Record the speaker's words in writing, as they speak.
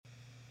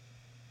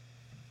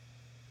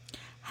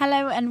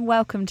Hello and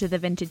welcome to the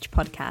Vintage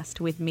Podcast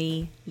with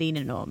me,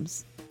 Lena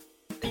Norms.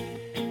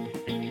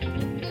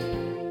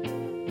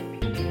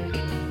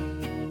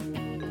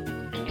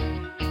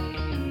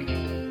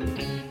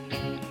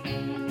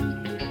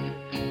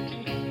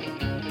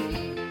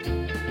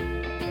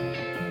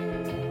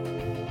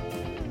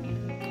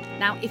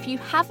 Now, if you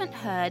haven't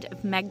heard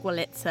of Meg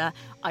Wolitzer,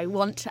 I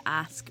want to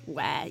ask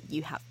where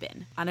you have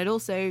been. And I'd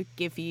also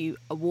give you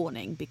a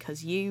warning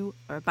because you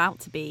are about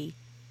to be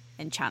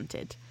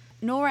enchanted.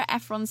 Nora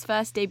Ephron's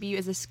first debut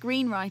as a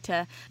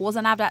screenwriter was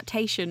an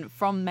adaptation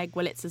from Meg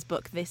Wolitzer's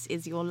book, This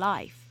Is Your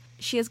Life.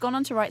 She has gone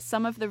on to write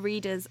some of the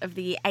readers of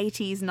the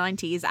 80s,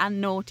 90s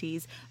and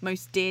noughties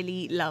most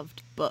dearly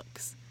loved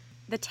books.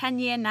 The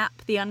 10-Year Nap,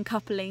 The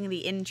Uncoupling,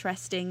 The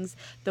Interestings,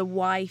 The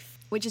Wife,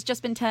 which has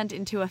just been turned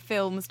into a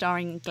film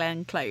starring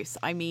Glenn Close.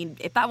 I mean,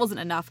 if that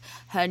wasn't enough,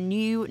 her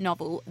new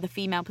novel, The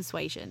Female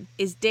Persuasion,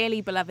 is dearly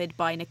beloved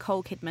by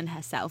Nicole Kidman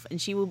herself, and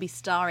she will be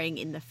starring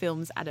in the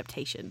film's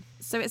adaptation.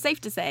 So it's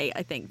safe to say,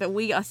 I think, that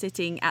we are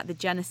sitting at the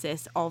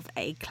genesis of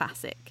a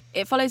classic.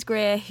 It follows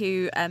Greer,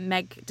 who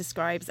Meg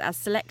describes as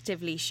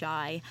selectively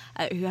shy,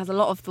 who has a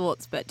lot of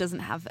thoughts but doesn't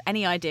have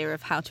any idea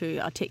of how to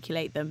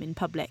articulate them in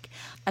public,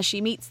 as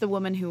she meets the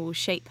woman who will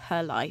shape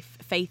her life,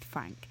 Faith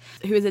Frank,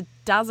 who is a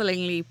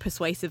dazzlingly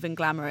persuasive and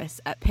glamorous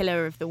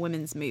pillar of the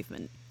women's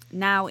movement,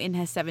 now in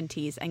her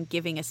 70s and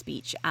giving a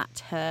speech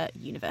at her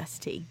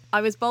university.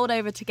 I was bowled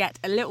over to get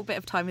a little bit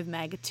of time with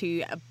Meg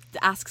to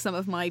ask some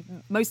of my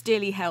most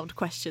dearly held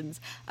questions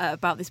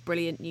about this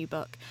brilliant new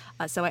book,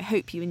 so I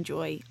hope you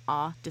enjoy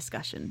our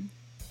discussion.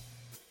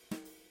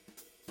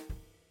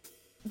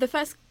 The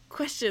first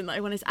question that I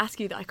wanted to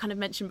ask you that I kind of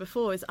mentioned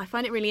before is I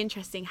find it really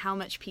interesting how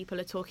much people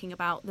are talking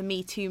about the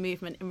Me Too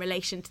movement in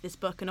relation to this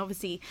book, and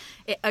obviously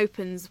it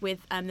opens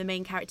with the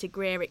main character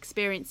Greer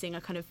experiencing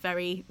a kind of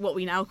very, what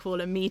we now call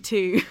a Me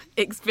Too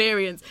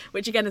experience,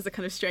 which again is a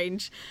kind of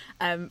strange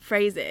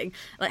phrasing.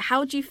 Like,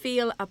 how do you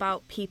feel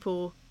about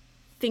people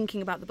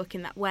thinking about the book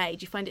in that way?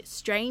 Do you find it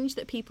strange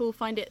that people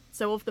find it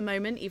so of the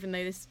moment, even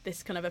though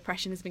this kind of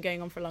oppression has been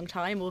going on for a long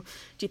time, or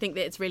do you think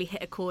that it's really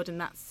hit a chord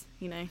and that's,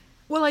 you know?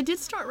 Well, I did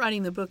start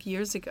writing the book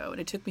years ago,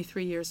 and it took me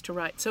 3 years to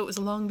write. So it was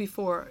long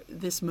before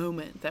this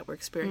moment that we're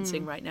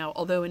experiencing right now.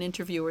 Although an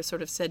interviewer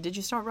sort of said, did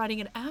you start writing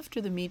it after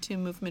the Me Too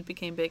movement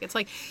became big? It's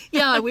like,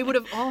 yeah, we would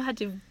have all had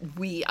to,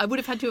 I would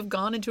have had to have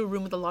gone into a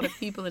room with a lot of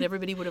people and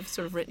everybody would have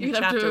sort of written a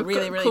chapter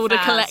really, really called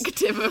fast. A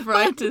collective of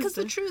writers. Because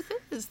the truth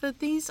is that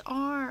these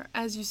are,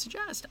 as you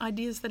suggest,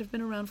 ideas that have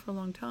been around for a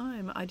long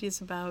time. Ideas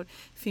about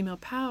female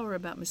power,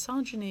 about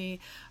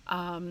misogyny,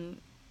 and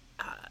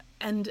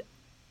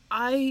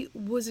I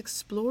was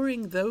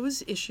exploring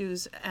those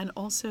issues and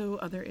also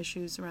other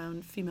issues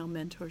around female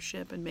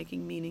mentorship and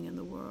making meaning in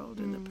the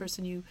world, and the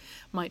person you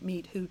might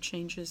meet who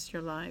changes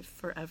your life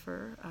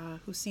forever,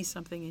 who sees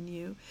something in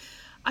you.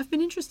 I've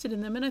been interested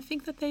in them, and I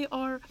think that they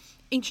are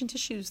ancient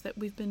issues that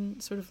we've been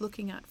sort of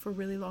looking at for a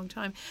really long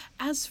time.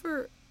 As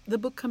for the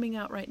book coming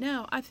out right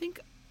now, I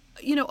think,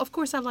 you know, of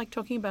course I like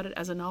talking about it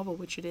as a novel,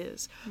 which it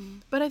is.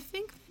 But I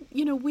think,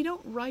 you know, we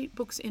don't write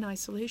books in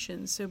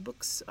isolation. So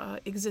books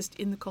exist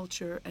in the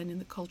culture and in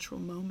the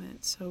cultural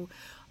moment. So,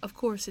 of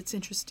course, it's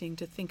interesting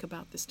to think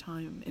about this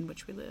time in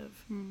which we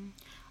live.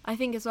 I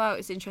think as well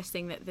it's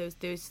interesting that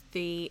there's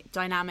the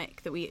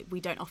dynamic that we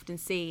don't often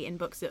see in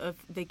books of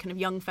the kind of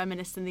young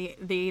feminist and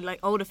the like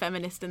older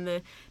feminist and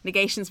the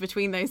negations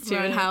between those two,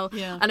 and how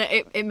and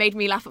it made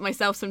me laugh at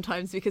myself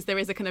sometimes because there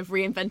is a kind of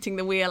reinventing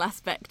the wheel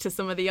aspect to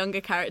some of the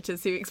younger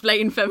characters who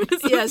explain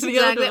feminism. Yes, to the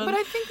exactly. older ones. But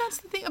I think that's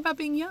the thing about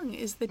being young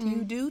is that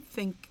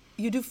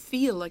you do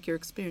feel like you're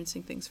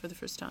experiencing things for the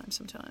first time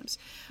sometimes.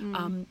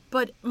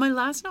 But my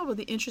last novel,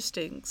 The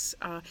Interestings,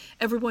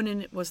 everyone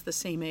in it was the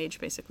same age,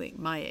 basically,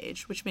 my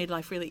age, which made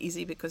life really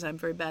easy because I'm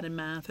very bad in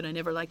math and I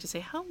never like to say,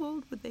 how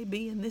old would they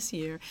be in this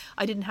year?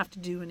 I didn't have to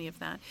do any of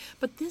that.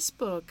 But this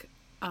book,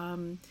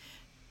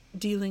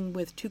 dealing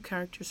with two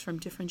characters from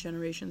different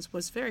generations,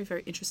 was very,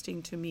 very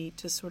interesting to me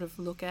to sort of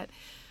look at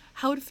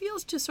how it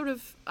feels to sort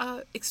of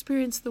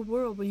experience the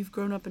world when you've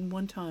grown up in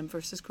one time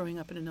versus growing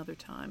up in another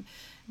time,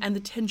 and the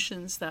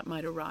tensions that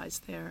might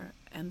arise there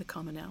and the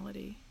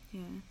commonality.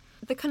 Yeah.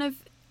 The kind of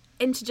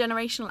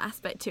intergenerational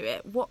aspect to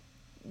it,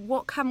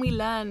 what can we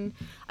learn?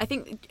 I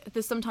think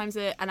there's sometimes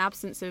an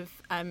absence of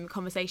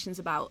conversations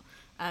about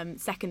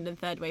second and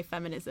third wave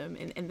feminism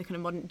in the kind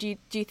of modern. Do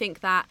you think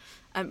that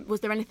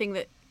was there anything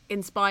that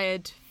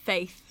inspired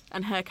Faith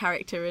and her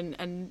character,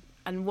 and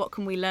what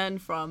can we learn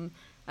from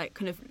like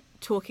kind of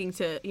talking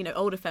to, you know,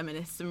 older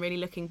feminists and really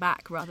looking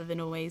back rather than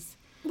always?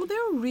 Well,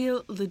 there are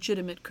real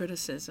legitimate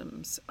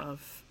criticisms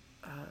of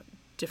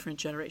different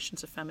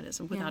generations of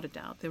feminism, without a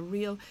doubt. They're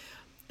real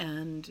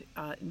and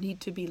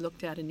need to be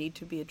looked at and need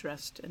to be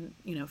addressed and,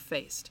 you know,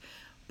 faced.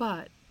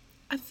 But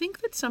I think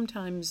that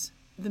sometimes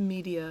the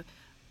media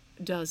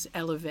does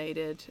elevate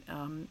it,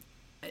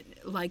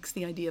 likes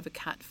the idea of a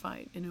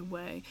catfight in a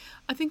way.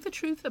 I think the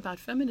truth about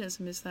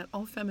feminism is that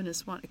all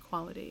feminists want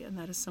equality, and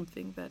that is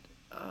something that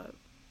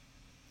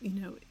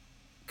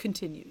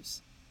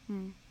continues.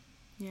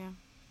 Yeah.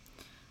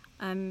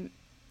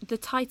 The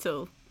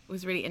title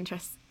was really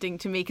interesting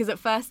to me, because at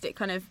first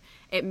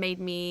it made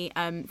me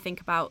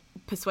think about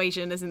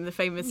persuasion, as in the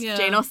famous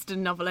Jane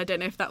Austen novel. I don't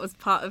know if that was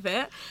part of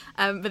it,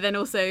 but then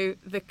also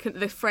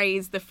the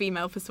phrase "the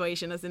female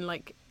persuasion," as in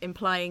like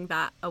implying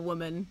that a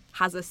woman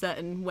has a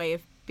certain way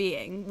of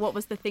being. What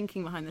was the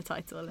thinking behind the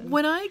title? And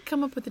when I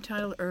come up with the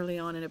title early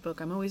on in a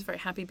book, I'm always very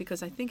happy,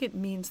 because I think it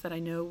means that I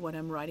know what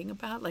I'm writing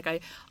about.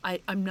 Like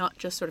I'm not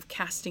just sort of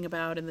casting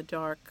about in the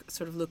dark,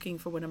 sort of looking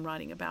for what I'm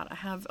writing about. I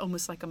have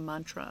almost like a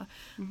mantra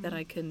that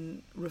I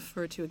can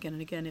refer to again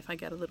and again if I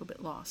get a little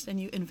bit lost. And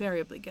you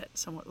invariably get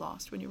somewhat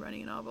lost when you're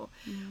writing a novel.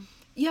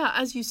 Yeah,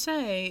 as you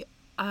say,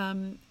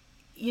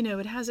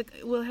 it has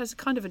a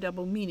kind of a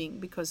double meaning,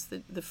 because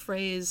the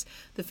phrase,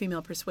 the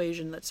female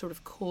persuasion, that sort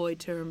of coy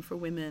term for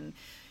women,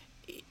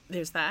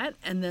 there's that,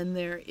 and then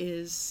there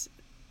is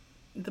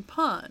the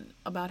pun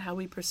about how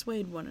we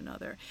persuade one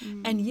another.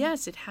 And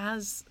yes, it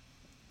has,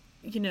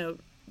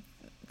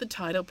 the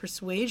title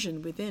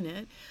Persuasion within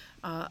it,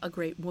 a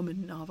great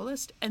woman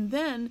novelist. And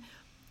then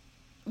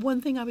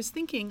one thing I was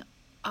thinking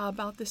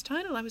about this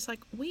title, I was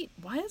like, wait,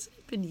 why hasn't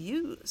it been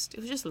used?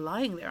 It was just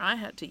lying there. I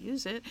had to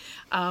use it.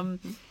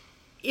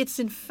 It's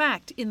in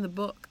fact in the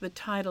book the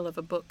title of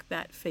a book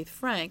that Faith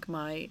Frank,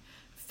 my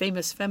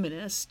famous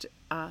feminist,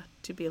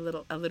 to be a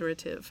little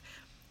alliterative,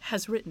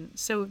 has written.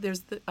 So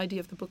there's the idea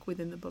of the book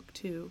within the book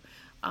too.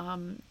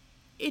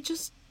 It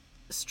just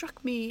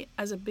struck me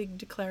as a big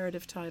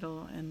declarative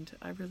title, and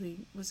I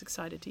really was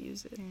excited to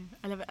use it. Yeah,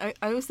 I love it.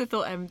 I also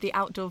thought the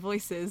Outdoor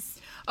Voices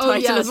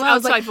title as well.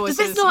 Outside Voices.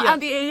 Does this not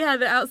the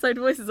Outside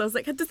Voices? I was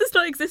like, does this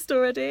not exist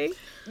already?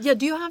 Yeah,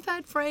 do you have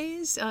that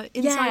phrase?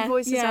 Inside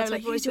Voices, Outside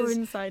like, Voices? Your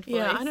inside voice.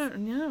 Yeah, I don't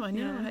know. I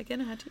know. Yeah.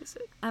 Again, I had to use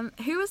it.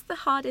 Who was the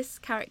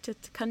hardest character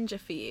to conjure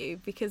for you?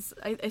 Because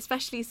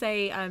especially,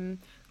 say,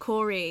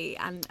 Corey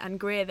and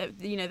Greer,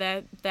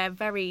 they're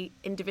very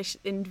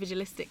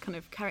individualistic kind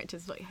of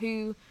characters. Like,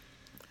 who...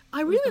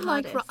 I really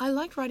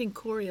liked writing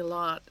Corey a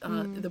lot,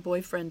 the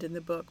boyfriend in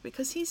the book,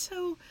 because he's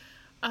so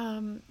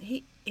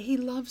he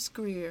loves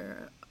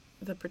Greer,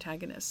 the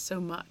protagonist,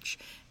 so much,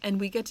 and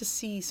we get to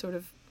see sort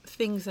of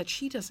things that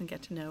she doesn't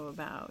get to know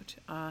about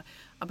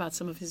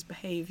some of his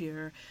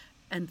behavior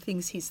and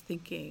things he's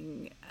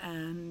thinking,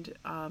 and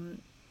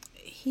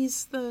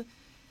he's a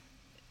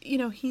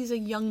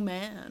young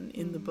man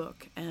in the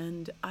book,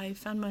 and I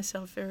found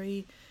myself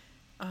very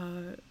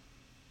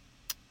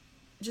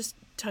just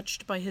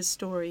touched by his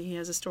story. He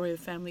has a story of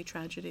family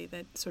tragedy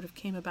that sort of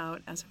came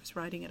about as I was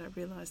writing it. I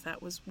realized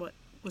that was what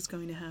was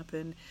going to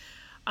happen.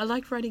 I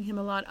liked writing him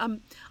a lot.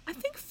 I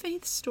think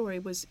Faith's story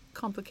was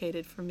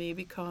complicated for me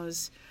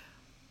because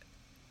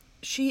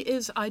she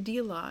is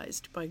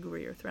idealized by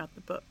Greer throughout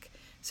the book.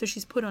 So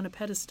she's put on a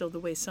pedestal the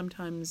way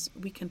sometimes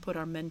we can put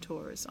our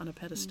mentors on a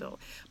pedestal.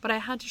 But I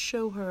had to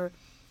show her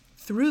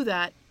through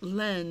that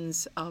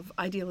lens of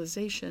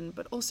idealization,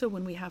 but also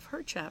when we have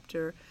her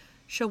chapter,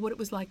 show what it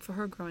was like for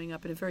her growing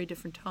up at a very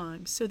different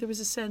time. So there was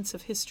a sense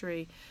of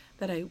history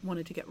that I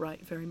wanted to get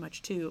right very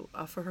much too,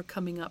 for her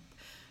coming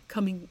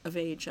of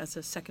age as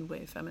a second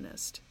wave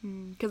feminist.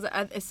 Because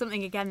it's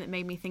something again that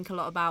made me think a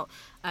lot about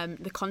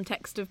the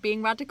context of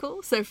being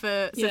radical. So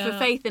for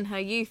Faith in her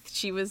youth,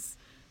 she was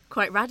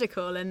quite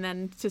radical, and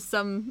then to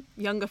some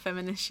younger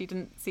feminists, she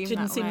didn't seem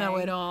that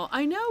way at all.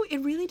 I know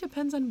it really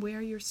depends on where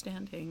you're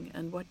standing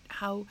and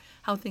how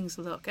things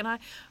look. And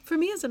for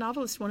me as a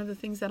novelist, one of the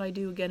things that I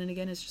do again and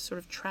again is just sort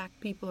of track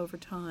people over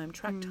time,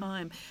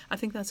 time. I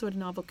think that's what a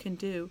novel can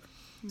do.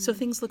 So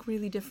things look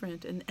really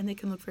different, and they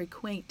can look very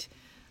quaint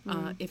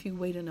if you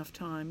wait enough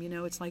time.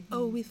 It's like,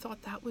 oh, we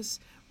thought that was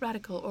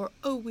radical, or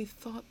oh, we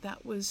thought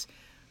that was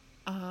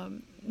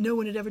no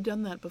one had ever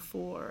done that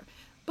before.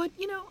 But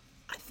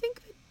I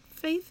think that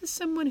Faith is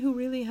someone who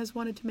really has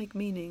wanted to make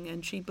meaning,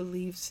 and she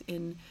believes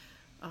in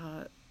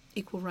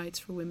equal rights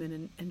for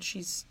women, and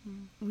she's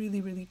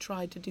really, really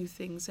tried to do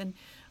things. And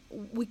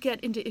we get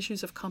into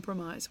issues of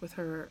compromise with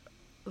her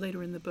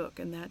later in the book,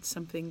 and that's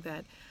something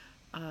that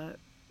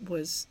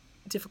was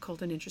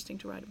difficult and interesting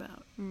to write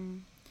about.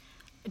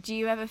 Do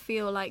you ever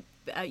feel like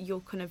your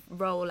kind of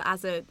role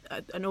as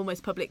an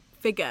almost public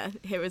figure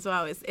here as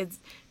well is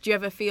do you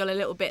ever feel a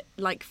little bit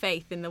like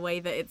Faith in the way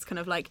that it's kind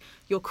of like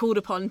you're called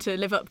upon to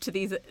live up to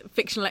these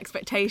fictional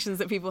expectations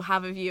that people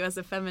have of you as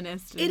a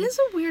feminist? It is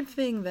a weird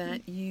thing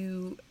that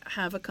you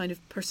have a kind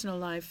of personal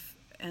life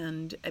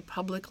and a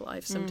public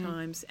life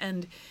sometimes,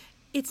 and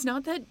it's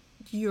not that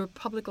your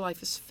public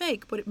life is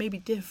fake, but it may be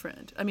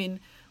different. I mean,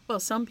 well,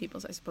 some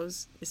people's, I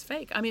suppose, is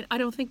fake. I mean, I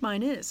don't think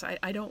mine is.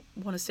 I don't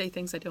want to say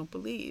things I don't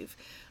believe.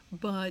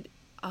 But,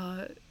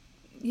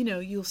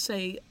 you'll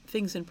say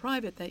things in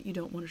private that you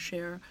don't want to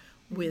share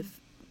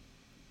with,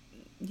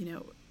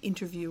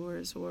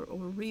 interviewers or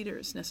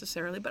readers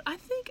necessarily. But I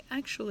think,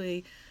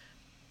 actually,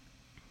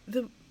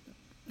 the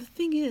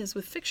thing is,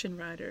 with fiction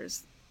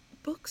writers,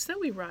 books that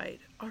we write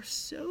are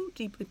so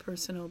deeply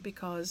personal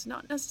because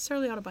not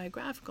necessarily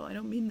autobiographical. I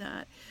don't mean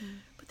that.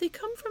 But they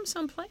come from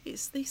some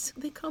place.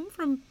 They come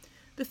from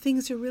the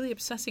things you're really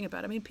obsessing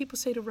about. I mean, people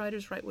say to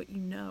writers, write what you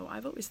know.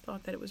 I've always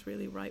thought that it was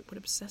really write what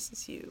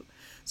obsesses you.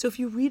 So if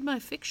you read my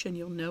fiction,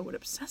 you'll know what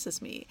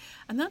obsesses me.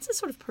 And that's a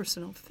sort of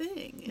personal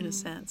thing, in a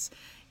sense.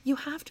 You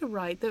have to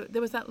write.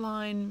 There was that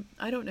line,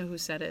 I don't know who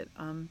said it,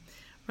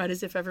 write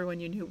as if everyone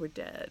you knew were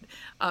dead,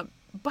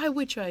 by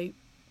which I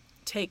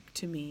take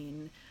to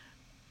mean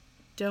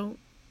don't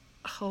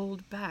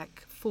hold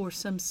back for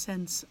some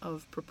sense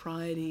of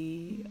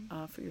propriety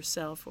for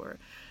yourself, or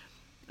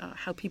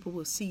how people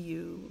will see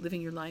you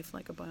living your life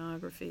like a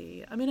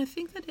biography. I mean, I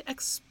think that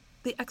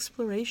the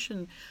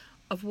exploration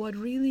of what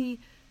really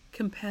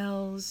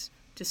compels,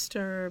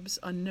 disturbs,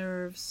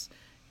 unnerves,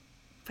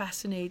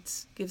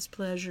 fascinates, gives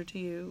pleasure to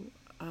you,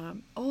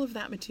 all of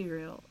that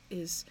material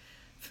is,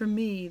 for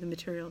me, the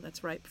material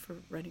that's ripe for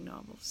writing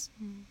novels.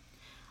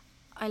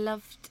 I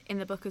loved in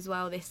the book as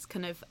well this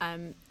kind of,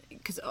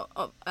 because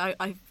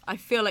I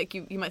feel like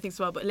you might think as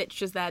well, but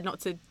literature's there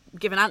not to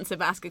give an answer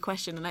but ask a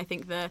question, and I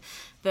think the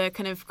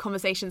kind of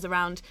conversations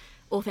around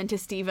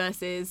authenticity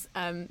versus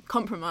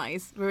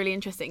compromise were really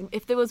interesting.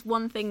 If there was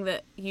one thing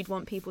that you'd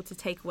want people to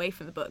take away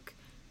from the book,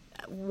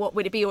 what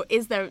would it be? Or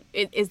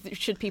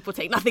should people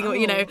take nothing? Or,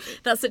 you know,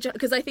 that's such a,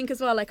 because I think as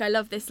well, like, I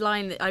love this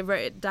line that I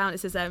wrote it down. It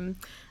says,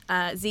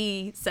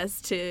 Z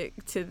says to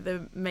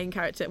the main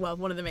character, well,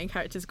 one of the main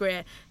characters,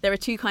 Greer, there are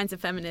two kinds of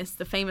feminists,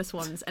 the famous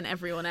ones and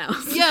everyone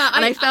else. Yeah.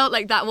 And I felt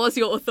like that was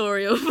your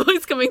authorial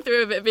voice coming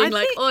through of it, being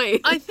oi.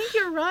 I think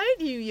you're right.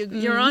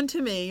 You're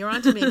onto me. You're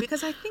onto me.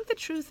 Because I think the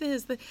truth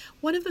is that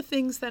one of the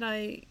things that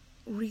I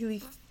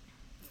really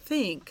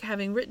think,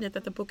 having written it,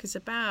 that the book is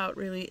about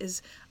really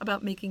is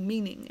about making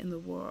meaning in the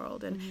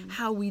world and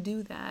how we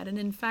do that. And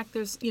in fact,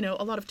 there's, you know,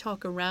 a lot of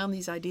talk around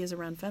these ideas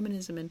around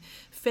feminism and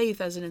faith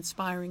as an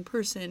inspiring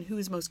person who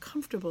is most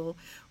comfortable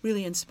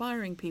really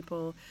inspiring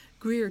people.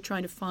 Greer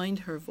trying to find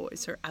her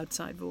voice, her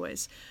outside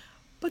voice.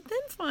 But then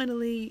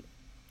finally,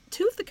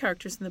 two of the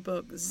characters in the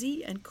book,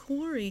 Z and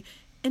Corey,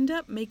 end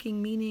up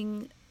making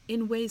meaning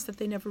in ways that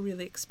they never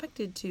really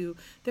expected to.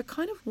 They're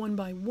kind of one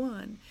by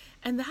one.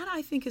 And that,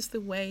 I think, is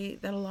the way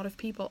that a lot of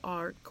people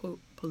are, quote,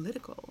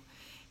 political.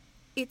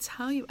 It's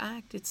how you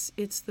act.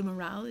 It's the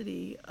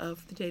morality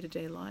of the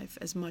day-to-day life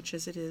as much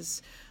as it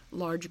is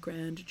large,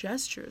 grand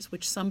gestures,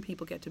 which some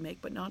people get to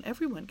make, but not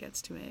everyone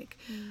gets to make.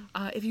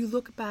 If you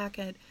look back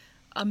at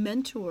a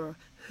mentor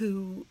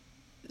who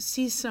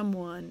sees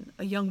someone,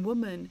 a young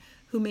woman,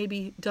 who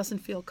maybe doesn't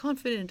feel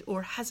confident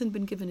or hasn't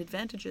been given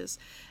advantages,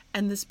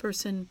 and this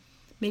person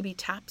maybe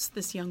taps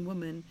this young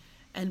woman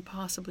and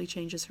possibly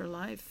changes her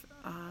life,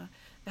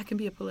 that can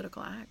be a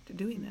political act,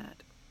 doing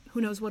that.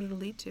 Who knows what it'll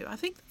lead to? I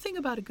think the thing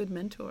about a good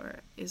mentor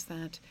is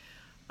that,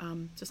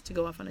 just to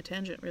go off on a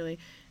tangent really,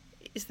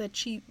 is that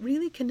she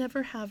really can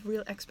never have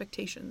real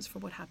expectations for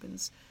what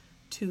happens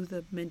to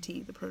the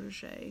mentee, the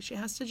protege. She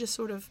has to just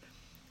sort of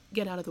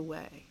get out of the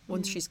way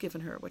once she's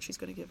given her what she's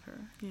going to give her.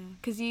 Yeah,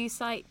 because you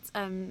cite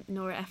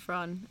Nora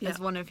Ephron as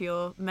one of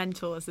your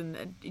mentors,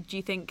 and do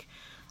you think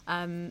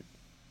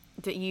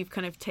that you've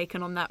kind of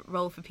taken on that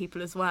role for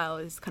people as well,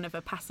 as kind of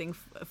a passing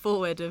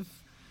forward of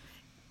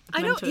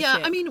mentorship?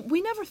 I mean, we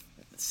never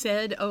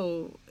said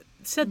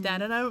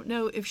that, and I don't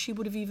know if she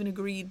would have even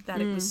agreed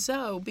that it was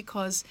so,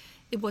 because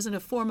it wasn't a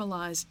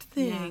formalized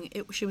thing.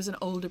 She was an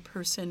older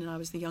person and I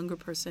was the younger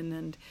person,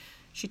 and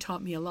she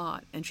taught me a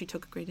lot, and she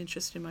took a great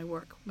interest in my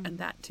work, and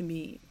that to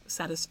me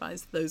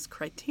satisfies those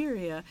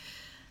criteria.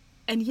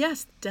 And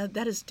yes, that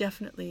has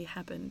definitely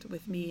happened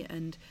with me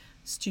and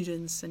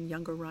students and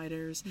younger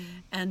writers.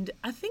 And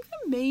I think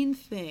the main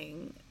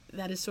thing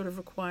that is sort of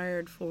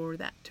required for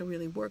that to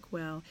really work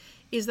well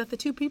is that the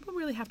two people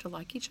really have to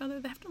like each other.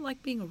 They have to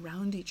like being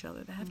around each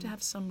other. They have to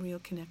have some real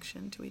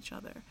connection to each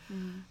other.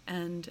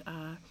 And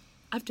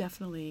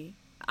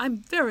I'm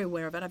very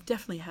aware of it. I've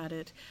definitely had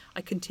it.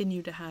 I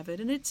continue to have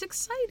it. And it's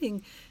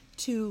exciting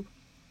to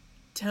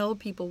tell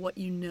people what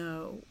you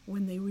know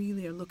when they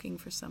really are looking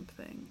for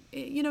something.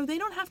 You know, they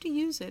don't have to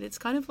use it. It's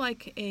kind of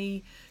like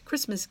a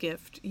Christmas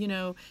gift. You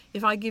know,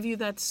 if I give you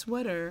that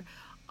sweater,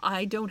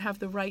 I don't have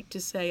the right to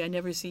say I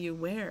never see you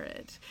wear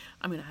it.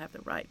 I mean, I have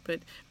the right, but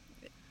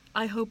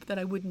I hope that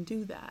I wouldn't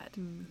do that.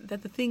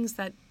 That the things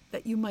that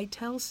you might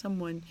tell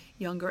someone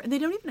younger, and they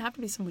don't even have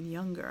to be someone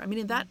younger. I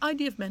mean, that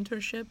idea of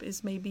mentorship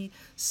is maybe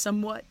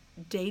somewhat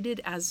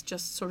dated as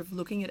just sort of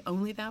looking at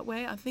only that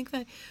way. I think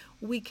that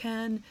we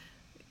can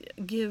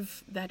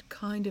give that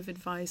kind of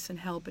advice and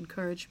help,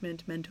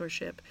 encouragement,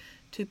 mentorship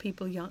to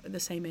people young, the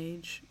same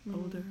age,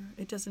 older.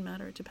 It doesn't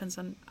matter. It depends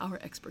on our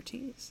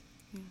expertise.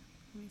 Yeah.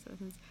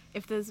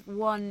 If there's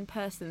one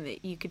person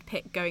that you could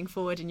pick going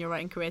forward in your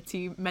writing career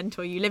to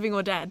mentor you, living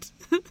or dead,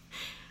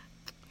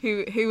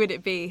 who would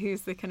it be?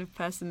 Who's the kind of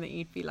person that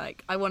you'd be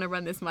like, I want to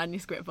run this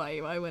manuscript by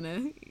you. I want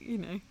to, you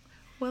know.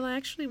 Well, I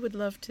actually would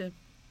love to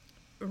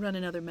run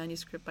another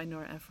manuscript by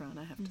Nora Ephron,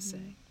 I have to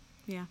say.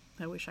 Yeah.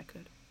 I wish I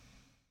could.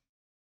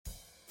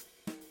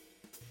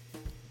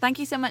 Thank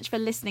you so much for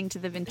listening to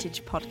the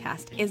Vintage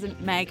Podcast.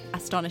 Isn't Meg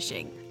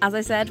astonishing? As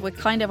I said, we're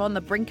kind of on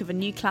the brink of a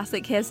new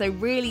classic here, so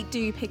really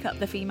do pick up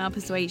The Female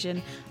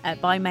Persuasion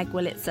by Meg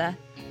Wolitzer.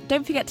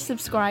 don't forget to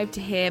subscribe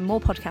to hear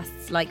more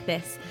podcasts like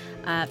this.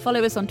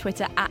 Follow us on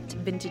Twitter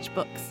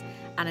 @VintageBooks.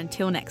 And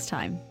until next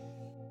time.